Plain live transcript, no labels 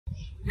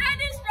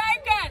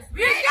Ladystrikers, we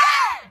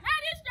can!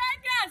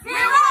 Ladystrikers, we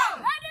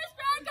won!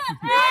 Ladystrikers,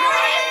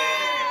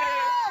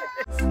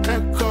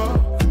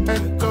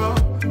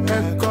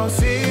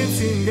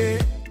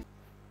 Simpson.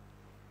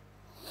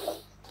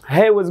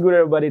 Hey, what's good,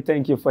 everybody?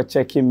 Thank you for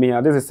checking me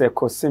out. This is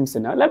Ekow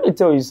Simpson. Now, let me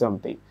tell you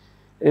something.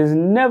 It's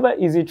never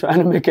easy trying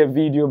to make a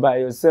video by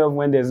yourself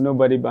when there's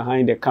nobody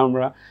behind the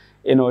camera,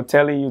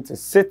 telling you to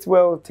sit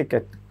well, take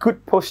a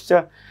good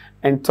posture,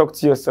 and talk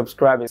to your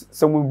subscribers.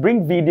 So when we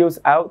bring videos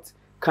out,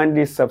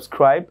 kindly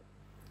subscribe,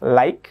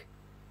 like,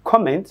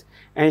 comment,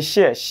 and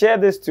share. Share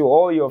this to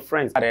all your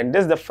friends. And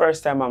this is the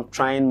first time I'm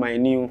trying my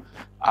new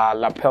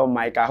lapel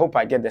mic. I hope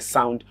I get the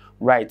sound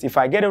right. If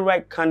I get it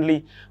right,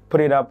 kindly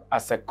put it up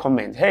as a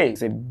comment. Hey,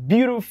 it's a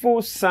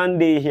beautiful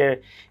Sunday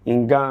here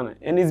in Ghana,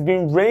 and it's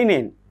been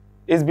raining.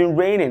 It's been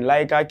raining.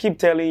 Like I keep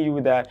telling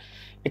you that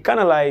it kind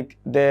of like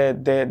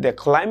the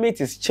climate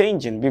is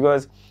changing,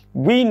 because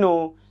we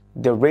know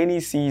the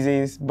rainy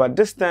seasons, but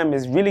this time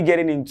is really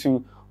getting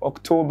into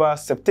October.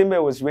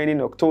 September was raining,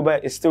 October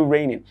is still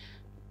raining.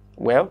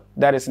 Well,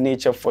 that is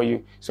nature for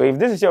you. So if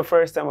this is your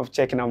first time of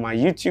checking out my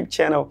YouTube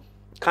channel,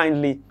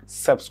 kindly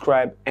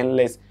subscribe and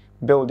let's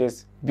build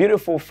this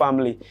beautiful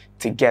family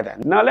together.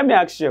 Now let me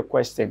ask you a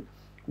question.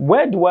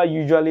 Where do I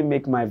usually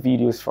make my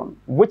videos from?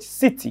 Which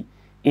city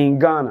in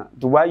Ghana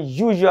do I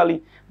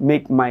usually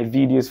make my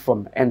videos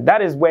from? And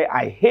that is where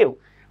I hail.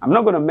 I'm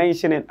not going to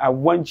mention it. I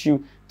want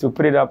you to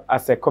put it up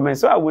as a comment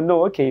so I will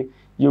know, okay,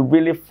 you're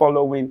really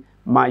following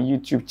my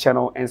YouTube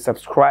channel and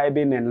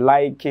subscribing and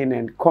liking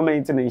and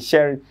commenting and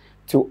sharing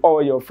to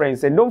all your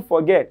friends. And don't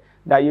forget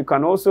that you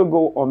can also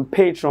go on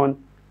Patreon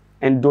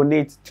and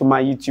donate to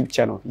my YouTube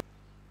channel.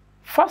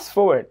 Fast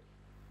forward,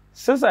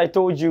 since I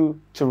told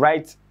you to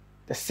write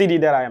the city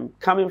that I am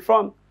coming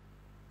from,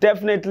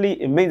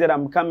 definitely it means that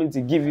I'm coming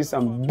to give you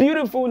some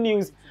beautiful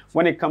news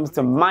when it comes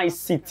to my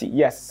city.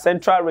 Yes,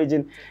 Central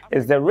Region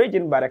is the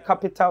region by the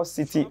capital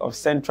city of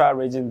Central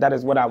Region. That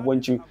is what I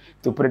want you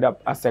to put it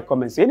up as a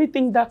comment. So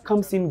anything that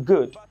comes in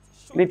good,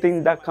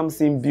 anything that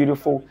comes in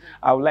beautiful,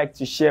 I would like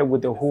to share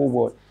with the whole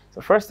world. So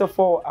first of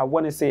all, I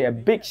want to say a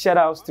big shout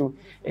out to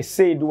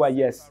Asiedua.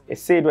 Yes,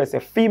 Asiedua is a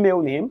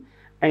female name,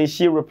 and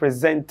she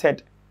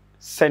represented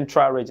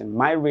Central Region,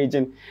 my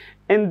region,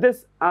 in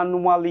this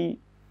annually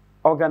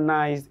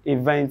organized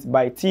event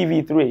by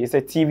TV3. It's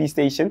a TV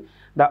station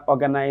that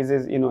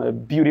organizes, a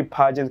beauty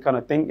pageant kind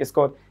of thing. It's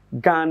called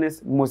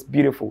Ghana's Most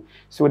Beautiful.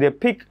 So they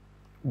pick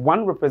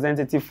one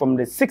representative from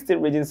the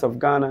 16 regions of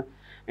Ghana,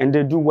 and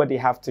they do what they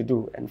have to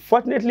do. And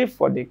fortunately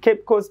for the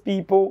Cape Coast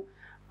people,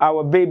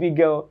 our baby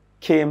girl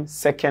came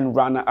second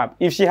runner-up.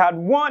 If she had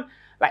won,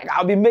 like,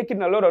 I'll be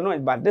making a lot of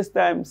noise, but this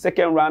time,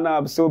 second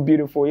runner-up, so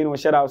beautiful.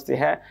 Shout outs to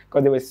her,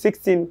 because there were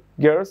 16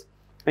 girls,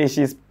 and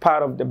she's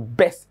part of the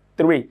best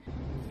 3.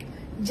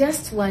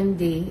 Just one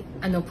day,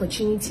 an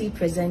opportunity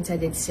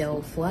presented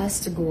itself for us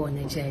to go on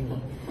a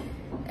journey.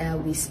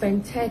 We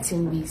spent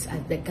 13 weeks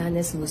at the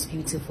Ghana's Most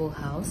Beautiful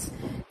house,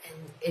 and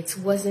it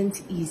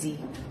wasn't easy,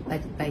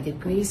 but by the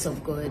grace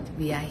of God,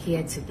 we are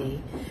here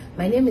today.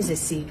 My name is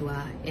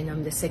Asiedua, and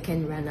I'm the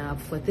second runner-up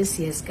for this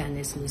year's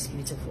Ghana's Most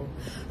Beautiful.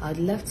 I'd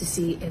love to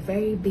say a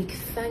very big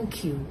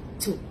thank you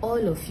to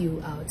all of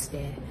you out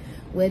there.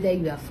 Whether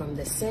you are from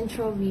the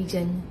Central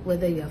Region,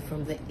 whether you are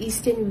from the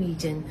Eastern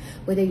Region,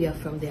 whether you are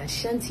from the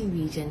Ashanti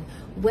Region,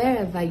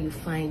 wherever you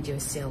find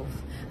yourself,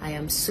 I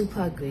am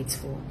super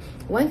grateful.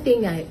 One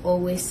thing I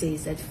always say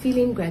is that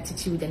feeling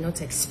gratitude and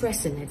not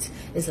expressing it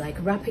is like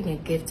wrapping a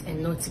gift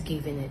and not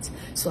giving it.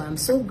 So I'm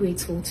so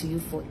grateful to you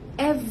for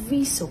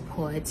every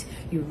support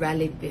you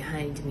rallied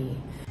behind me.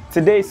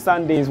 Today,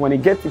 Sundays, when you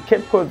get to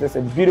Cape Coast, there's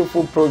a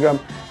beautiful program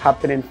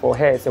happening for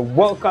her. It's a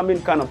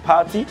welcoming kind of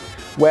party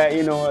where,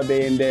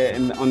 they're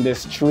on the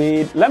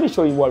street. Let me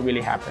show you what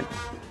really happened.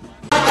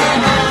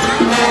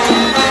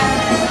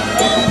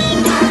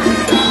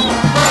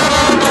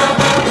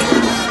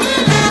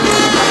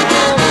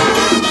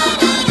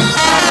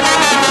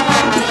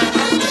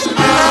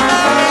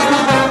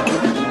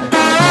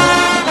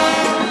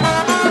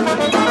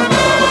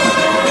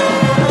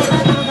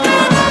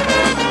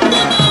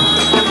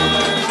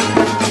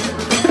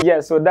 Yeah,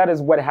 so that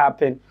is what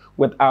happened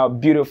with our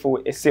beautiful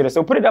Asiedua.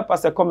 So put it up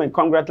as a comment.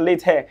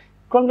 Congratulate her.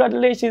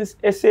 Congratulations,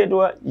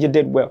 Asiedua. You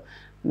did well.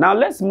 Now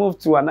let's move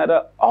to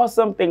another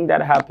awesome thing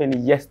that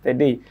happened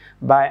yesterday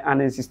by an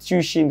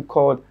institution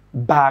called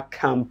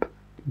Barcamp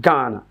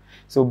Ghana.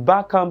 So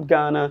Barcamp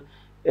Ghana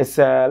is,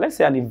 let's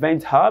say, an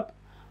event hub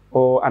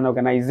or an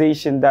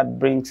organization that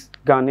brings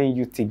Ghanaian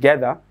youth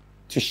together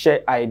to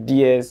share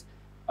ideas,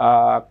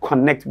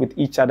 connect with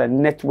each other,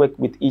 network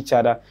with each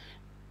other,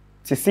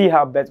 to see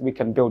how best we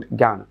can build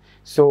Ghana.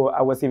 So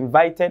I was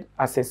invited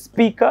as a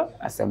speaker,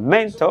 as a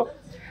mentor,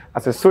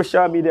 as a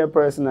social media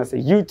person, as a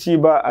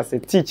YouTuber, as a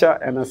teacher,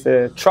 and as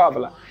a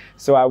traveler.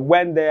 So I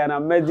went there and I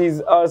met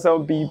these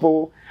awesome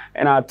people,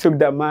 and I took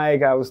the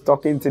mic, I was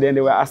talking to them,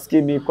 they were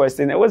asking me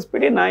questions. It was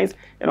pretty nice,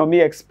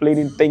 me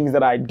explaining things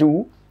that I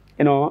do,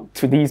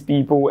 to these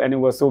people, and it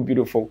was so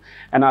beautiful.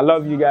 And I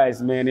love you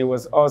guys, man. It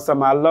was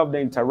awesome. I love the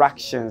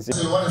interactions.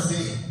 So I want to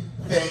say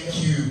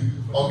thank you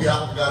On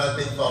behalf of Ghana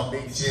Tech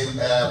Foundation,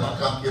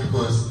 Barcamp Ghana,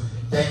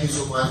 thank you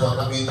so much for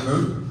coming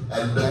through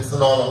and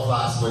blessing all of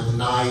us with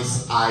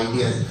nice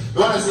ideas. You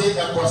want to say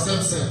Ekow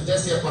Simpson?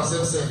 Just say Ekow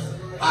Simpson.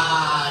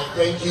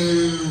 Thank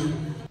you.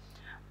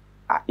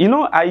 You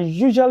know, I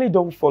usually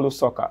don't follow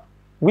soccer.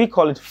 We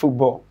call it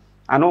football.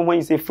 I know when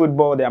you say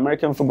football, the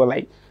American football,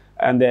 like,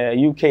 and the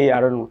UK, I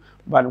don't know.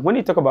 But when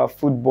you talk about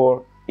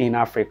football in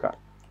Africa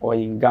or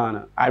in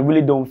Ghana, I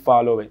really don't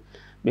follow it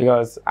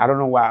because I don't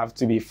know why I have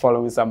to be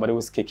following somebody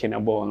who's kicking a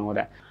ball and all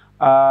that.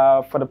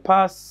 For the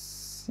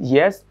past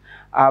years,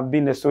 I've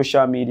been the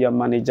social media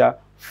manager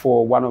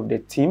for one of the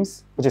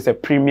teams, which is a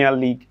Premier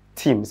League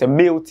team. It's a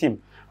male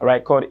team, all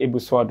right, called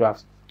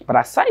Asiedua. But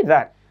aside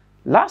that,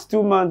 last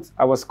 2 months,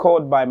 I was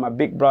called by my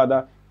big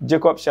brother,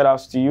 Jacob, shout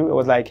outs to you. It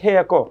was like, hey,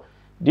 Ekow,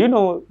 do you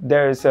know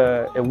there's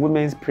a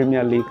women's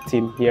Premier League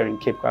team here in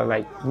Cape Coast? I was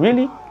like,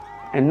 really?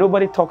 And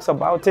nobody talks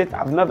about it?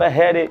 I've never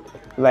heard it.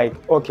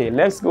 Like, okay,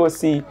 let's go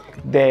see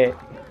the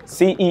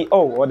CEO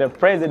or the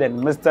president,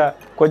 Mr.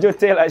 Kojo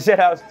Taylor. Shout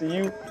outs to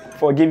you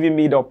for giving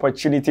me the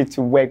opportunity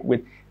to work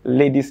with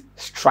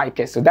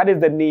Ladystrikers. So that is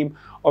the name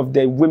of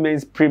the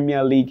Women's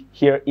Premier League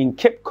here in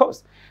Cape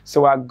Coast.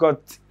 So I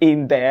got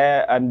in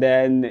there and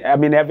then, I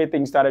mean,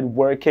 everything started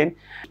working.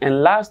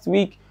 And last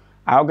week,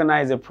 I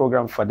organized a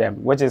program for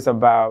them, which is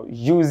about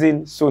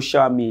using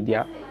social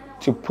media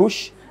to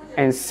push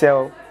and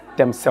sell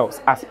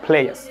themselves as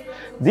players.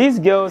 These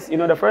girls, you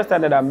know, the first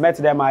time that I met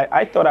them,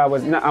 I thought I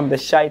was, you know, I'm the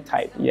shy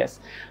type. Yes,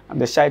 I'm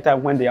the shy type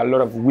when there are a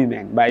lot of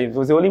women. But if it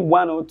was only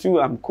 1 or 2,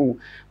 I'm cool.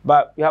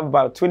 But we have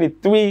about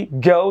 23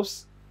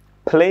 girls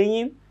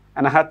playing,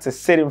 and I had to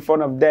sit in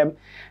front of them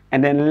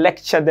and then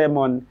lecture them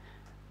on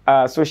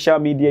social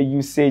media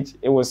usage.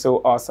 It was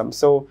so awesome.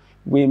 So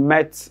we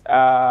met,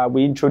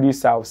 we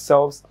introduced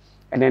ourselves,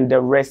 and then the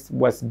rest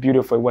was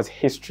beautiful. It was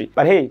history.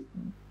 But hey,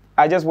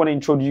 I just want to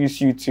introduce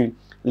you to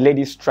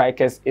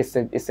Ladystrikers.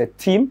 It's a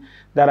team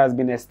that has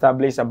been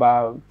established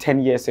about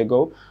 10 years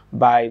ago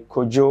by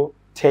Kojo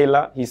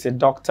Taylor. He's a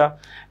doctor,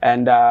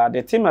 and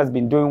the team has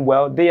been doing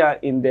well. They are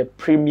in the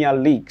Premier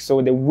League,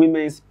 so the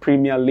Women's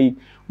Premier League,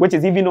 which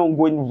is even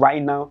ongoing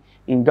right now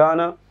in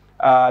Ghana.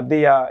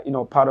 They are, you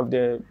know, part of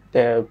the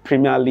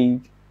Premier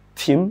League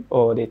team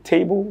or the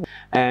table,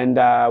 and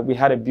we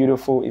had a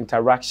beautiful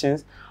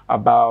interactions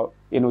about,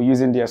 you know,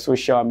 using their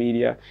social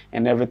media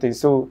and everything.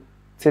 So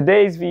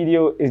today's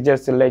video is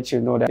just to let you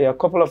know that there are a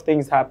couple of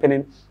things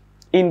happening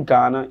in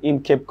Ghana,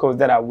 in Cape Coast,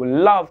 that I would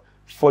love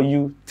for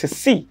you to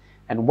see.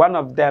 And one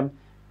of them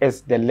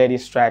is the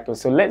Ladystrikers.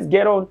 So let's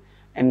get on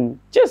and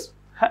just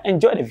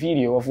enjoy the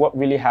video of what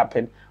really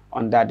happened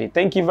on that day.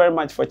 Thank you very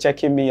much for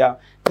checking me out.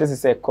 This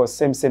is Ekow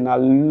Simpson. I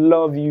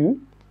love you,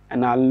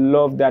 and I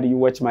love that you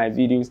watch my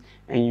videos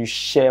and you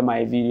share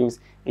my videos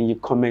and you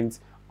comment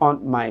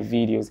on my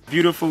videos.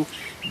 Beautiful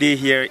day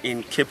here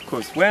in Cape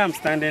Coast. Where I'm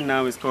standing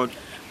now is called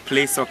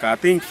Play Soccer. I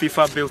think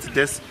FIFA built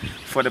this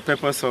for the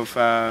purpose of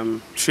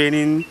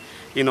training,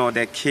 you know,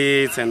 the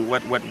kids and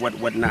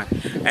whatnot.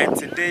 And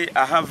today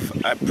I have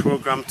a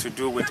program to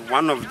do with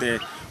one of the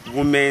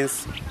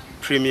women's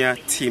premier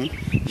team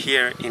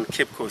here in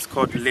Cape Coast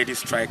called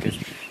Ladystrikers.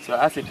 So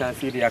as you can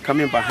see, they are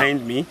coming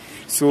behind me.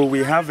 So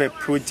we have a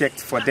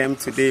project for them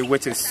today,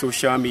 which is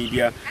social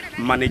media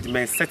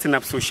management, setting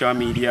up social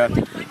media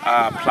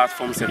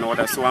platforms and all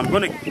that. So I'm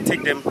going to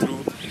take them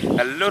through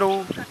a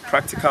little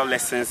practical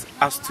lessons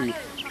as to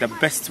the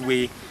best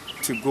way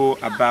to go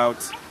about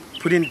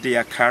putting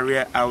their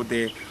career out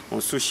there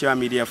on social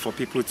media for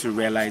people to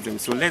realize them.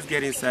 So let's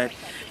get inside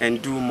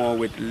and do more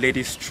with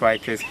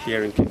Ladystrikers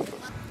here in Cape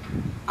Coast.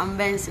 I'm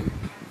Benson,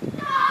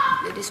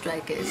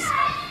 Ladystrikers,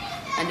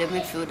 and the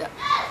midfielder.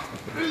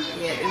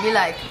 Yeah, it be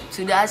like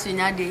today as we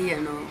now day, you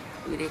know,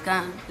 we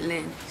can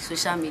learn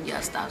social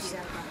media stuff,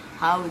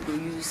 how we go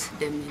use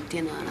them,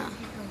 maintain and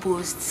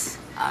posts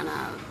and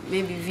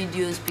maybe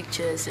videos,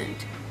 pictures, and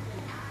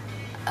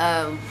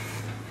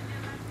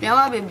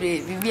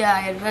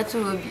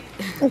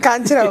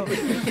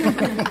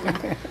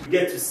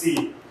get to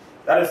see.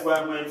 That is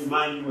why when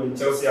Man U and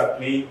Chelsea are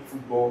playing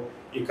football,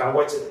 you can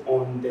watch it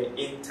on the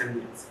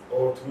internet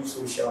or through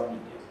social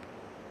media.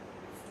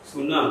 So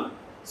now,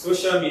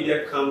 social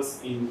media comes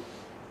in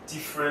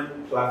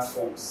different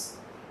platforms.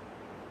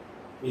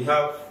 We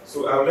have,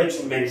 so I'll let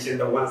you mention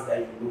the ones that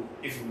you know,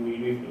 if you know, you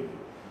know, if you don't know.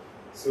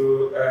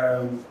 So,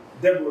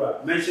 Deborah,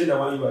 mention the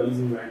one you are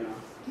using right now.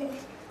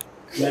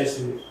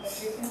 Mention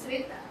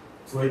it.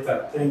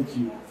 Twitter, thank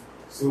you.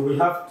 So we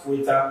have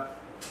Twitter,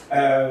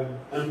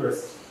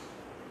 Empress,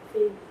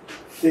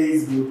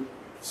 Facebook,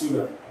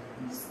 Sugar,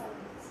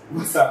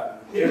 WhatsApp,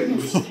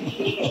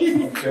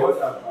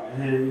 WhatsApp,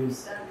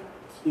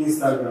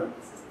 Instagram,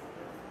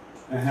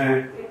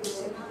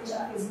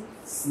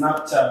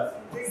 Snapchat,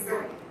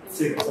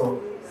 TikTok,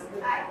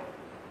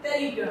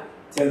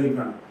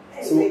 Telegram.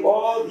 So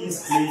all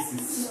these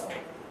places,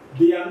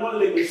 they are not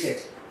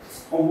limited.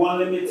 Or one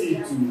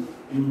limited to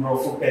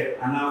Imrofopet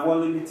and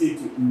one limited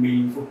to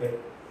Mainfopet.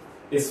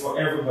 It's for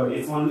everybody.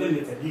 It's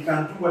unlimited. You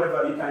can do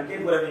whatever, you can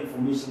get whatever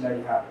information that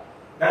you have.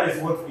 That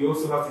is what we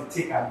also have to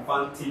take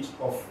advantage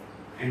of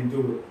and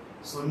do it.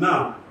 So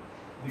now,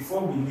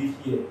 before we leave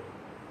here,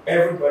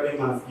 everybody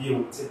must be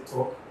on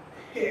TikTok.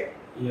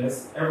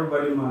 Yes,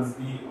 everybody must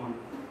be on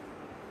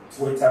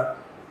Twitter,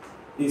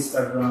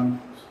 Instagram,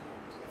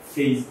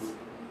 Facebook.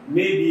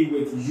 Maybe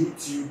with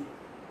YouTube,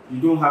 you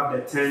don't have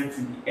the time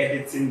to be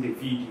editing the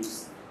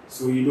videos,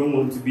 so you don't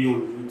want to be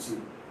on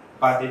YouTube.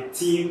 But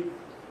the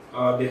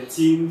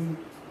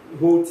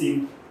whole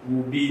team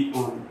will be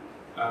on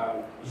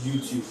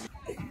YouTube.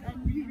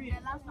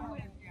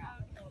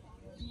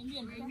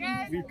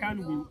 We can,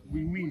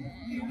 we win.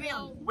 We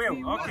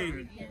will, okay.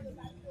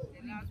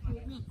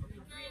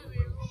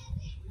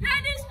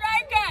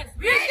 Ladystrikers!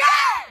 We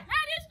can!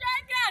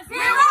 Ladystrikers! We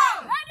will!